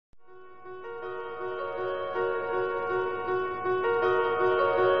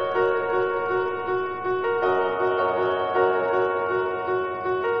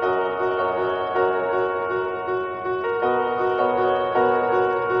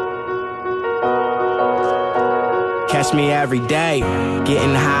catch me every day,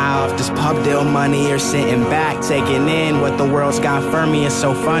 getting high off this pub deal money or sitting back, taking in what the world's got for me. It's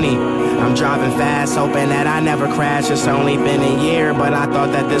so funny. I'm driving fast, hoping that I never crash. It's only been a year, but I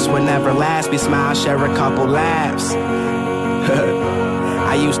thought that this would never last. We smile, share a couple laughs.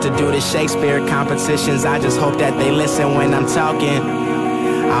 I used to do the Shakespeare competitions. I just hope that they listen when I'm talking.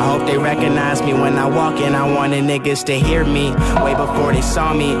 I hope they recognize me when I walk in. I wanted niggas to hear me way before they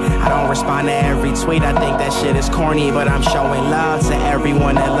saw me. I don't respond to every tweet, I think that shit is corny, but I'm showing love to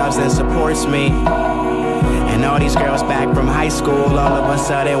everyone that loves and supports me. And all these girls back from high school, all of a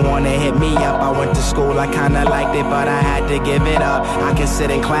sudden wanna hit me up. I went to school, I kinda liked it, but I had to give it up. I can sit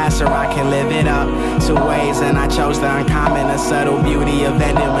in class or I can live it up. Two ways and I chose the uncommon, the subtle beauty of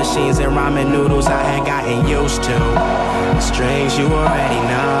vending machines and ramen noodles I had gotten used to. Strings you already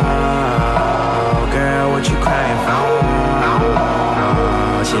know, girl, what you crying for?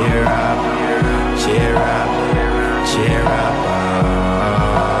 Cheer up, cheer up, cheer up.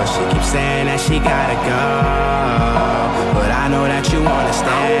 She keeps saying that she gotta go, but I know that you wanna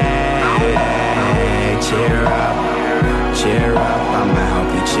stay. Cheer up, I'ma help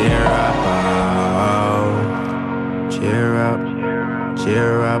you cheer up. Oh, cheer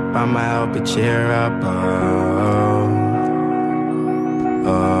up, I'ma help you cheer up.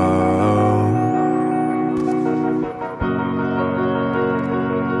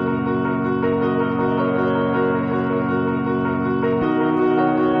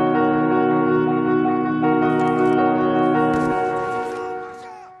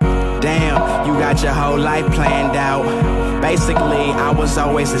 Damn, you got your whole life planned out. Basically, I was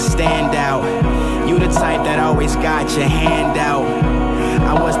always a standout. You the type that always got your hand out.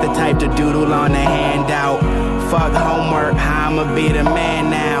 I was the type to doodle on the handout. Fuck homework, how I'ma be the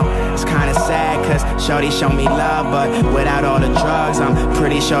man now. It's kinda sad cause shorty showed me love, but without all the drugs, I'm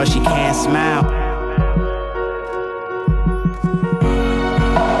pretty sure she can't smile.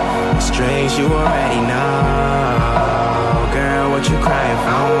 Strings you already know, girl, what you crying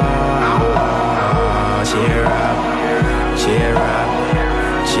for? Cheer up, cheer up,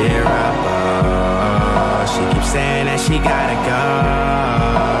 cheer up. Oh, she keeps saying that she gotta go,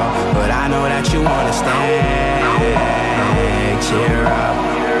 but I know that you wanna stay.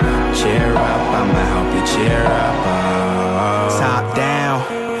 Cheer up, I'ma help you cheer up. Oh. Top down,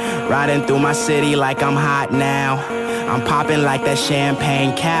 riding through my city like I'm hot now. I'm popping like that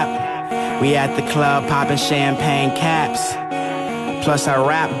champagne cap. We at the club popping champagne caps. Plus I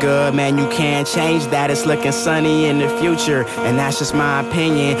rap good, man, you can't change that. It's looking sunny in the future, and that's just my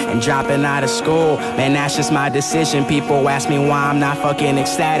opinion. And dropping out of school, man, that's just my decision. People ask me why I'm not fucking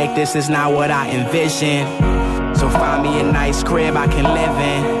ecstatic. This is not what I envision. So find me a nice crib I can live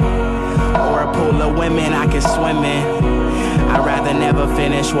in, or a pool of women I can swim in. I'd rather never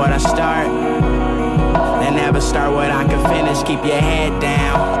finish what I start than never start what I can finish. Keep your head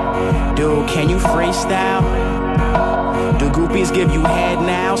down. Dude, can you freestyle? Do groupies give you head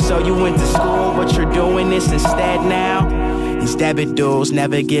now? So you went to school, but you're doing this instead now? These debit dudes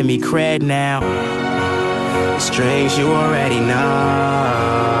never give me cred now. Strings you already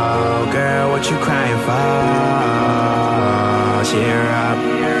know, girl, what you crying for? Cheer up,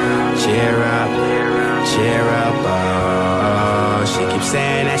 cheer up, cheer up. Oh, she keeps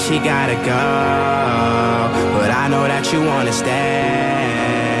saying that she gotta go, but I know that you wanna stay.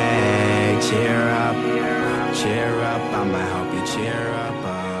 Cheer up, I'ma help you cheer up.